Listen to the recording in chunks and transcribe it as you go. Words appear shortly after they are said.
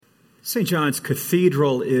St. John's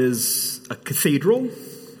Cathedral is a cathedral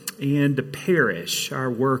and a parish.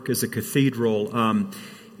 Our work as a cathedral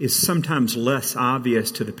is sometimes less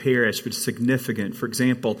obvious to the parish, but significant. For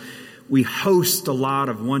example, we host a lot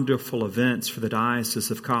of wonderful events for the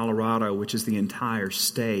Diocese of Colorado, which is the entire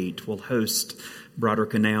state. We'll host,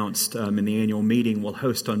 Broderick announced in the annual meeting, we'll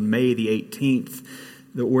host on May the 18th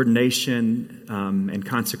the ordination and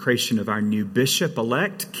consecration of our new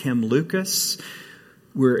bishop-elect, Kim Lucas.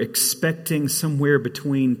 We're expecting somewhere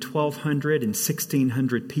between 1,200 and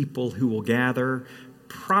 1,600 people who will gather,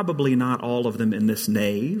 probably not all of them in this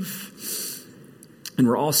nave. And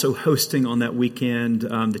we're also hosting on that weekend,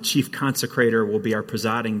 the chief consecrator will be our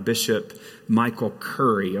presiding bishop, Michael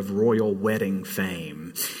Curry of royal wedding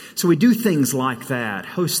fame. So we do things like that,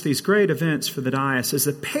 host these great events for the diocese.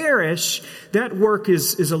 The parish, that work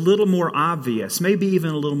is a little more obvious, maybe even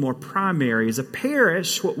a little more primary. As a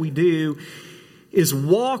parish, what we do is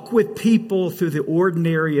walk with people through the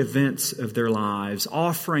ordinary events of their lives,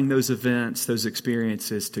 offering those events, those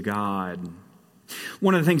experiences to God.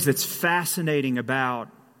 One of the things that's fascinating about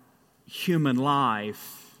human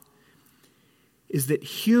life is that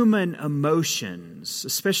human emotions,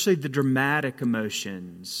 especially the dramatic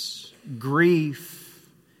emotions, grief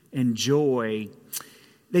and joy,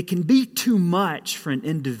 they can be too much for an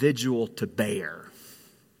individual to bear.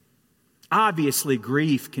 Obviously,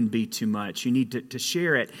 grief can be too much. You need to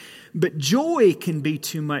share it. But joy can be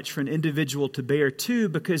too much for an individual to bear too,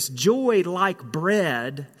 because joy, like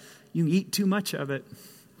bread, you eat too much of it.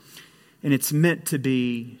 And it's meant to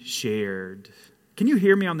be shared. Can you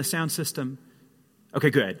hear me on the sound system? Okay,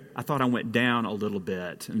 good. I thought I went down a little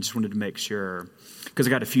bit and just wanted to make sure, because I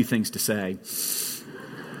got a few things to say.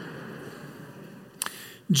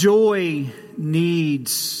 Joy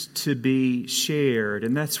needs to be shared,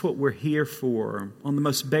 and that's what we're here for on the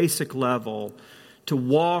most basic level, to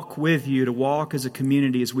walk with you, to walk as a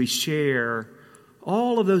community as we share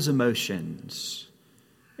all of those emotions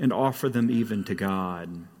and offer them even to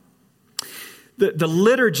God. The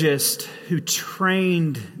liturgist who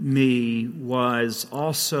trained me was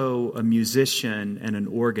also a musician and an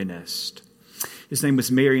organist. His name was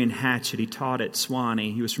Marion Hatchett. He taught at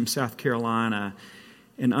Sewanee. He was from South Carolina.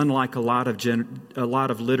 And unlike a lot of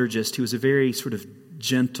liturgists, he was a very sort of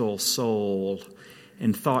gentle soul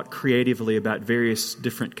and thought creatively about various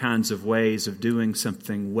different kinds of ways of doing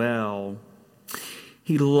something well.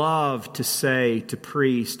 He loved to say to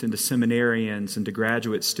priests and to seminarians and to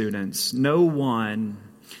graduate students, no one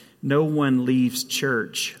leaves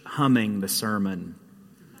church humming the sermon.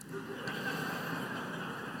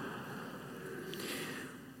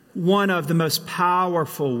 One of the most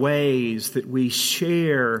powerful ways that we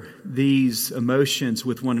share these emotions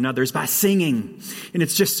with one another is by singing. And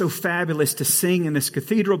it's just so fabulous to sing in this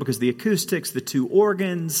cathedral because the acoustics, the two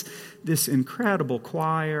organs, this incredible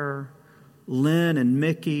choir, Lynn and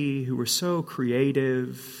Mickey, who were so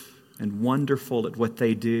creative and wonderful at what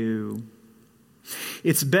they do.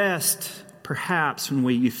 It's best, perhaps, when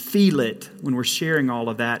you feel it, when we're sharing all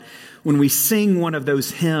of that, when we sing one of those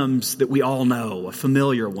hymns that we all know, a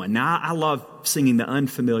familiar one. Now, I love singing the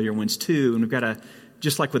unfamiliar ones too, and we've got to,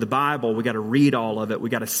 just like with the Bible, we've got to read all of it,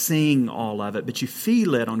 we've got to sing all of it, but you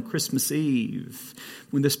feel it on Christmas Eve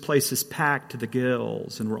when this place is packed to the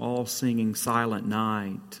gills and we're all singing Silent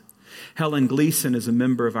Night. Helen Gleason is a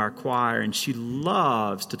member of our choir, and she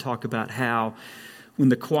loves to talk about how when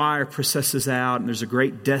the choir processes out and there's a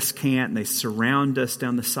great descant and they surround us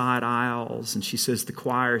down the side aisles, and she says the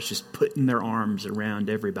choir is just putting their arms around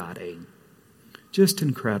everybody. Just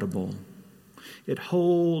incredible. It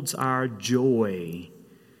holds our joy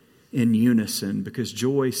in unison, because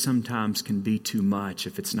joy sometimes can be too much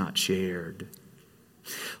if it's not shared.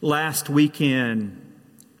 Last weekend,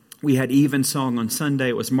 we had Evensong on Sunday.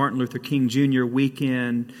 It was Martin Luther King Jr.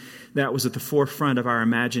 weekend. That was at the forefront of our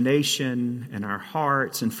imagination and our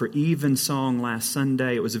hearts. And for Evensong last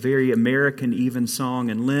Sunday, it was a very American Evensong.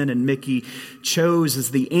 And Lynn and Mickey chose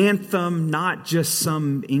as the anthem not just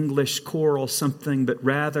some English choral something, but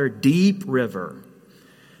rather Deep River,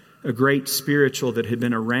 a great spiritual that had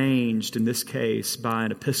been arranged, in this case, by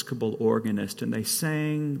an Episcopal organist. And they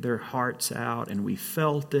sang their hearts out, and we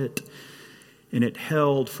felt it. And it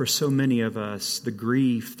held for so many of us the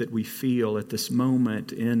grief that we feel at this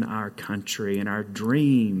moment in our country and our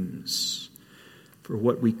dreams for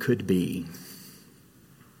what we could be.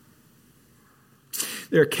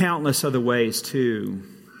 There are countless other ways, too,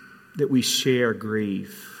 that we share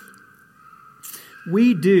grief.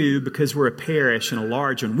 We do, because we're a parish and a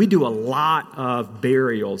large one, we do a lot of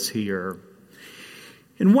burials here.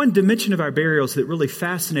 And one dimension of our burials that really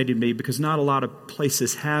fascinated me, because not a lot of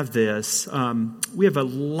places have this, we have a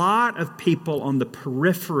lot of people on the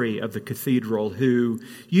periphery of the cathedral who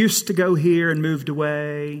used to go here and moved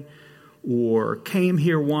away, or came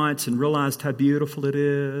here once and realized how beautiful it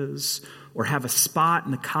is, or have a spot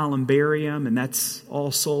in the columbarium, and that's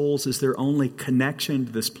All Souls is their only connection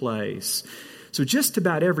to this place. So just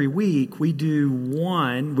about every week we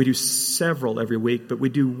do several every week, but we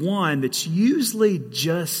do one that's usually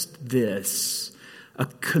just this, a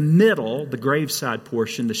committal, the graveside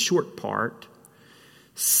portion, the short part,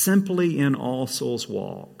 simply in All Souls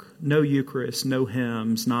walk. No Eucharist, no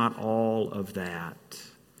hymns, not all of that.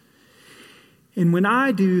 And when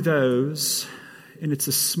I do those, and it's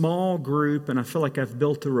a small group and I feel like I've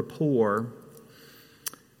built a rapport,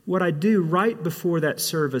 what I do right before that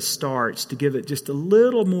service starts to give it just a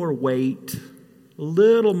little more weight, a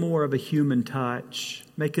little more of a human touch,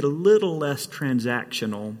 make it a little less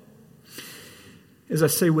transactional, is I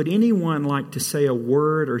say, would anyone like to say a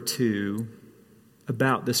word or two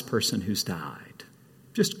about this person who's died?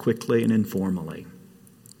 Just quickly and informally.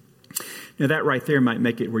 Now that right there might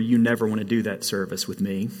make it where you never want to do that service with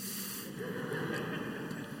me.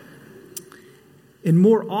 And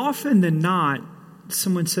more often than not,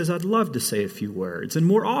 someone says, I'd love to say a few words. And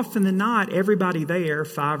more often than not, everybody there,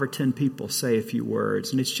 5 or 10 people, say a few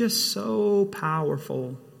words. And it's just so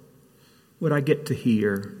powerful what I get to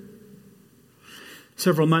hear.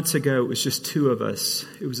 Several months ago, it was just 2 of us.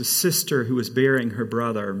 It was a sister who was burying her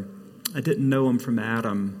brother. I didn't know him from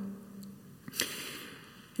Adam.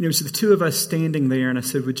 And it was the 2 of us standing there, and I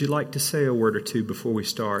said, would you like to say a word or two before we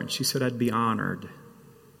start? And she said, I'd be honored.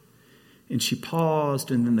 And she paused,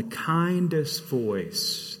 and then the kindest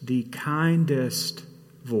voice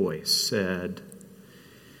said,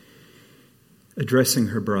 addressing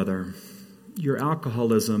her brother, your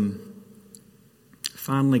alcoholism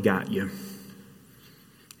finally got you.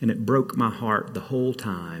 And it broke my heart the whole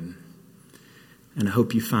time. And I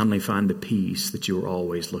hope you finally find the peace that you were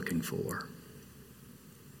always looking for.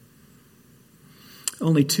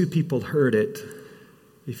 Only 2 people heard it,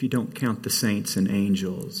 if you don't count the saints and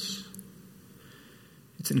angels.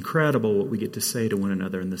 It's incredible what we get to say to one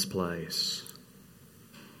another in this place.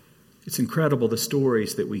 It's incredible the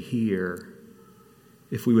stories that we hear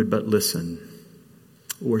if we would but listen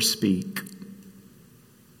or speak.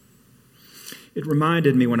 It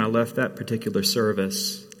reminded me when I left that particular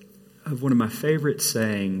service of one of my favorite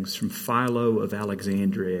sayings from Philo of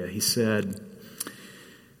Alexandria. He said,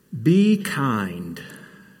 be kind,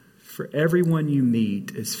 for everyone you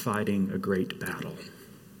meet is fighting a great battle.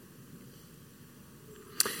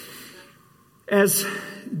 As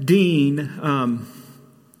dean,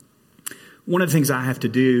 one of the things I have to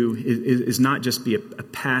do is not just be a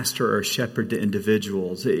pastor or a shepherd to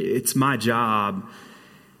individuals. It's my job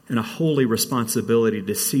and a holy responsibility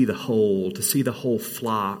to see the whole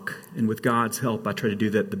flock. And with God's help, I try to do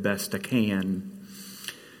that the best I can,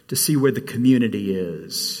 to see where the community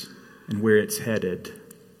is and where it's headed.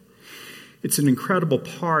 It's an incredible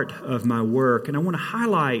part of my work, and I want to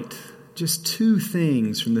highlight just 2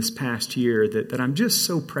 things from this past year that I'm just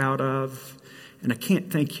so proud of, and I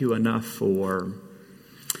can't thank you enough for.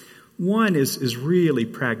 One is really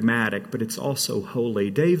pragmatic, but it's also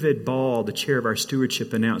holy. David Ball, the chair of our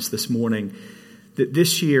stewardship, announced this morning that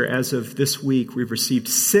this year, as of this week, we've received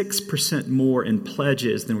 6% more in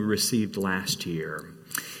pledges than we received last year.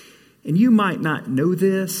 And you might not know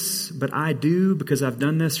this, but I do, because I've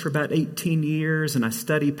done this for about 18 years and I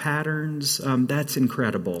study patterns. That's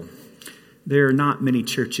incredible. There are not many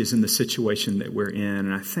churches in the situation that we're in,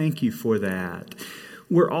 and I thank you for that.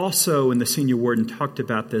 We're also, and the senior warden talked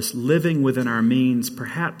about this, living within our means,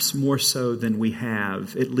 perhaps more so than we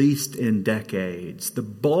have, at least in decades. The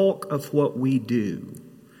bulk of what we do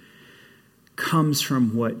comes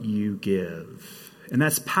from what you give. And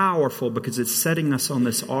that's powerful because it's setting us on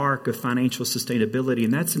this arc of financial sustainability,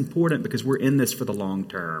 and that's important because we're in this for the long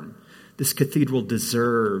term. This cathedral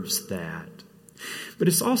deserves that. But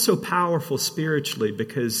it's also powerful spiritually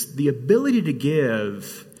because the ability to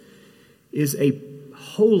give is a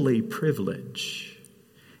holy privilege.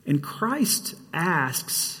 And Christ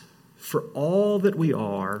asks for all that we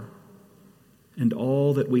are and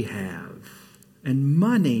all that we have. And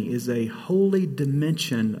money is a holy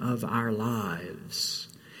dimension of our lives.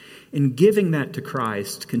 And giving that to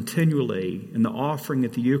Christ continually in the offering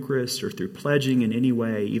at the Eucharist or through pledging in any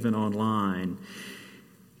way, even online,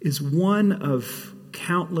 is one of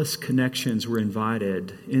countless connections we're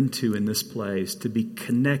invited into in this place to be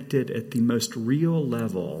connected at the most real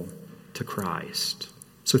level to Christ.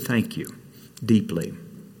 So thank you deeply.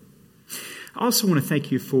 I also want to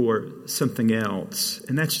thank you for something else,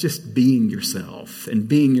 and that's just being yourself, and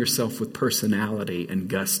being yourself with personality and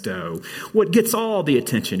gusto. What gets all the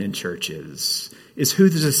attention in churches is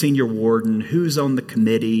who's the senior warden, who's on the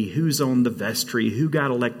committee, who's on the vestry, who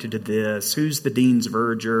got elected to this, who's the dean's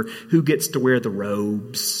verger, who gets to wear the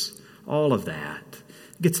robes. All of that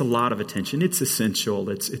gets a lot of attention. It's essential.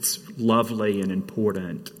 It's lovely and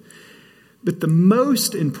important. But the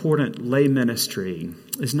most important lay ministry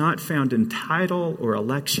is not found in title or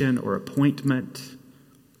election or appointment,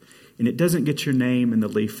 and it doesn't get your name in the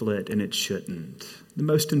leaflet, and it shouldn't. The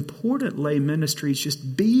most important lay ministry is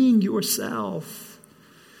just being yourself,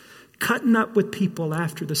 cutting up with people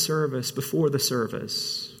after the service, before the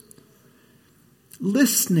service,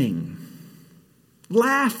 listening,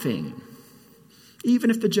 laughing, even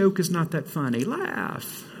if the joke is not that funny,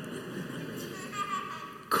 laugh.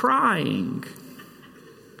 Crying,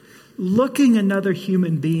 looking another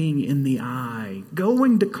human being in the eye,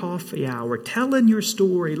 going to coffee hour, telling your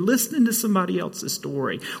story, listening to somebody else's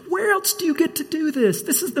story. Where else do you get to do this?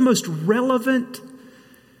 This is the most relevant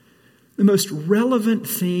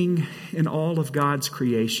thing in all of God's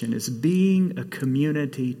creation, is being a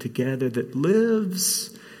community together that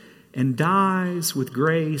lives and dies with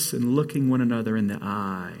grace and looking one another in the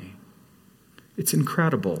eye. It's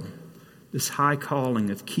incredible. This high calling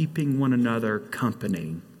of keeping one another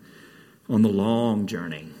company on the long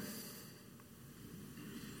journey.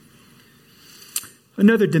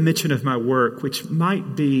 Another dimension of my work, which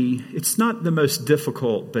might be, it's not the most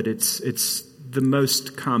difficult, but it's the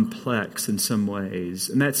most complex in some ways.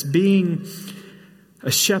 And that's being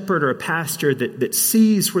a shepherd or a pastor that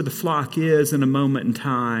sees where the flock is in a moment in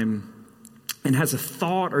time and has a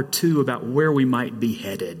thought or two about where we might be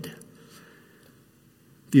headed.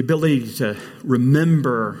 The ability to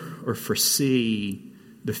remember or foresee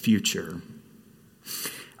the future.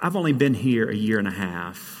 I've only been here a year and a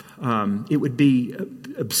half. It would be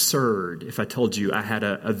absurd if I told you I had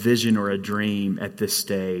a vision or a dream at this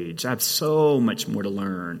stage. I have so much more to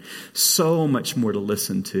learn, so much more to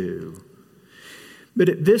listen to. But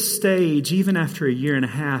at this stage, even after a year and a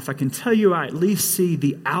half, I can tell you I at least see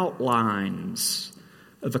the outlines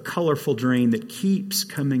of a colorful dream that keeps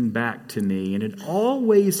coming back to me. And it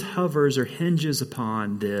always hovers or hinges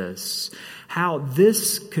upon this, how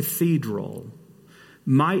this cathedral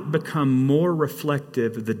might become more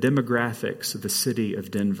reflective of the demographics of the city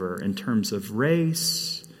of Denver in terms of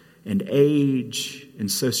race and age and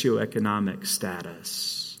socioeconomic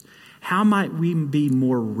status. How might we be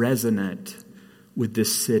more resonant with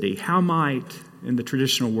this city? How might, in the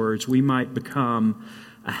traditional words, we might become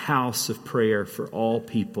a house of prayer for all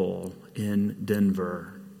people in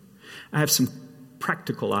Denver? I have some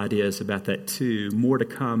practical ideas about that too, more to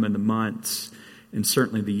come in the months and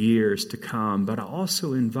certainly the years to come. But I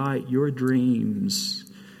also invite your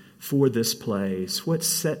dreams for this place. What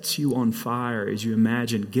sets you on fire as you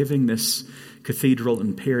imagine giving this cathedral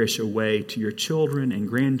and parish away to your children and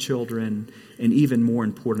grandchildren, and even more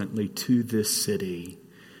importantly, to this city?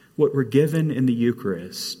 What we're given in the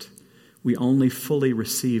Eucharist, we only fully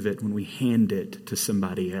receive it when we hand it to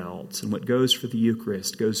somebody else. And what goes for the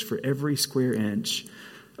Eucharist goes for every square inch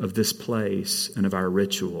of this place and of our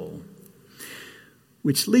ritual.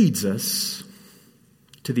 Which leads us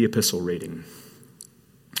to the epistle reading.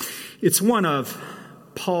 It's one of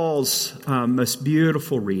Paul's most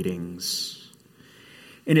beautiful readings.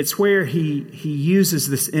 And it's where he uses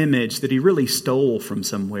this image that he really stole from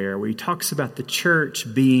somewhere, where he talks about the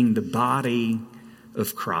church being the body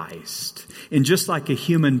of Christ. And just like a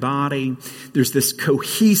human body, there's this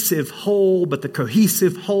cohesive whole, but the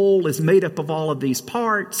cohesive whole is made up of all of these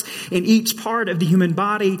parts. And each part of the human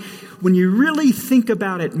body, when you really think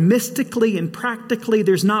about it mystically and practically,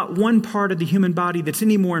 there's not one part of the human body that's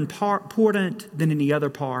any more important than any other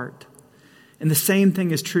part. And the same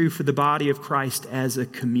thing is true for the body of Christ as a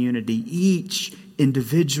community. Each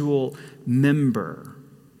individual member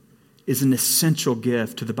is an essential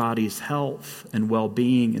gift to the body's health and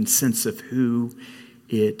well-being and sense of who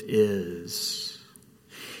it is.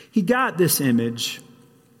 He got this image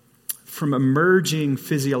from emerging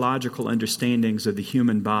physiological understandings of the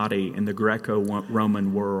human body in the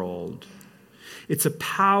Greco-Roman world. It's a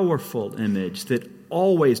powerful image that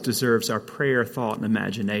always deserves our prayer, thought, and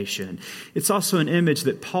imagination. It's also an image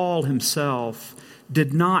that Paul himself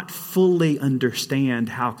did not fully understand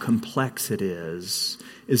how complex it is,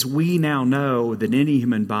 as we now know that any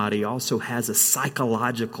human body also has a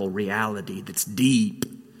psychological reality that's deep,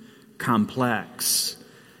 complex,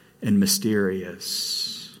 and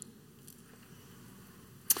mysterious.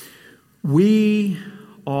 We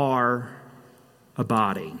are a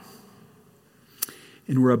body.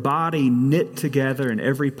 And we're a body knit together and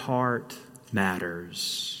every part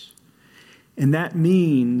matters. And that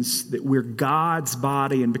means that we're God's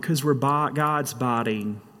body, and because we're God's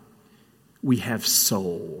body, we have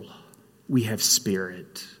soul, we have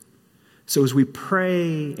spirit. So as we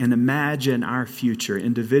pray and imagine our future,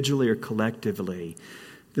 individually or collectively,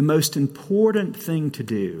 the most important thing to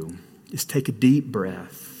do is take a deep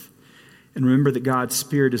breath and remember that God's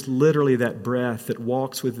Spirit is literally that breath that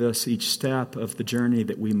walks with us each step of the journey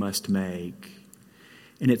that we must make.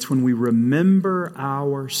 And it's when we remember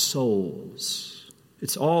our souls,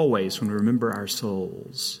 it's always when we remember our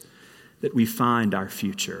souls, that we find our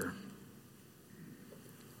future.